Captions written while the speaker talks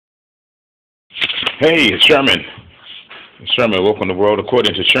Hey, it's Sherman. It's Sherman, welcome to World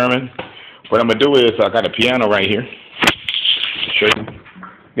According to Sherman. What I'm going to do is, I got a piano right here. Show you.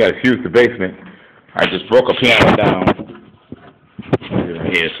 Yeah, excuse the basement. I just broke a piano down.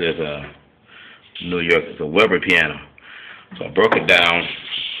 Right here it says New York. It's a Weber piano. So I broke it down,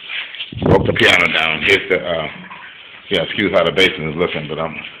 broke the piano down. Here's the, yeah, excuse how the basement is looking, but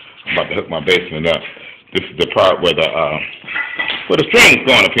I'm about to hook my basement up. This is the part where the strings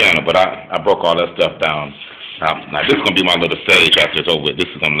go on the piano, but I broke all that stuff down. Now this is going to be my little stage after it's over with. This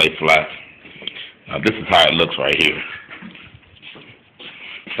is going to lay flat. This is how it looks right here.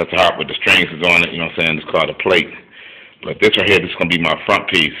 That's the harp with the strings is on it, you know what I'm saying? It's called a plate. But this right here, this is going to be my front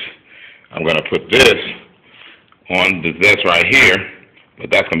piece. I'm going to put this on this right here,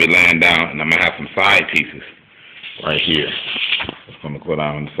 but that's going to be laying down, and I'm going to have some side pieces right here. It's going to go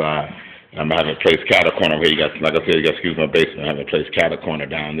down on the side. And I'm going to have a place cattle corner where you got, like I said, you got to excuse my basement. I have a place cattle corner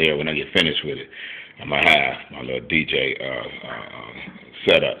down there when I get finished with it. I'm going to have my little DJ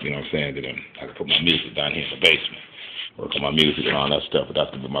setup, you know what I'm saying? Then I can put my music down here in the basement, work on my music and all that stuff, but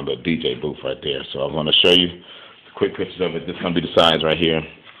that's going to be my little DJ booth right there. So I'm going to show you quick pictures of it. This is going to be the size right here.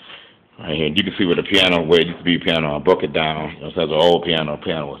 Right here. You can see where the piano, where it used to be a piano, I broke it down. It was an old piano. The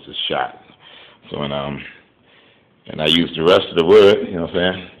piano was just shot. So, and I used the rest of the wood, you know what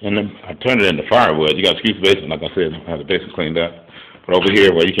I'm saying? And then I turned it into firewood. You got to excuse the basement, like I said, I have the basement cleaned up. But over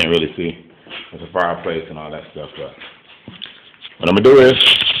here, where you can't really see, there's a fireplace and all that stuff. But what I'm going to do is,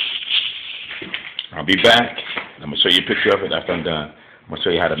 I'll be back. I'm going to show you a picture of it after I'm done. I'm going to show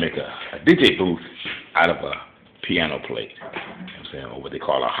you how to make a DJ booth out of a piano plate. You know what I'm saying? Or what they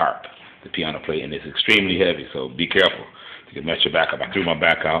call a harp. The piano plate, and it's extremely heavy, so be careful. You can mess your back up. I threw my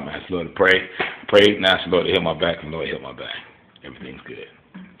back out, and I asked the Lord to pray. Prayed, and asked the Lord to heal my back, and the Lord healed my back. Everything's good.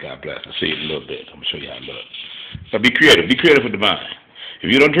 God bless. I'll see you in a little bit. I'm going to show you how it looks. So be creative. Be creative with the mind.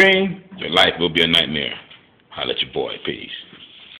 If you don't dream, your life will be a nightmare. Holla at your boy. Peace.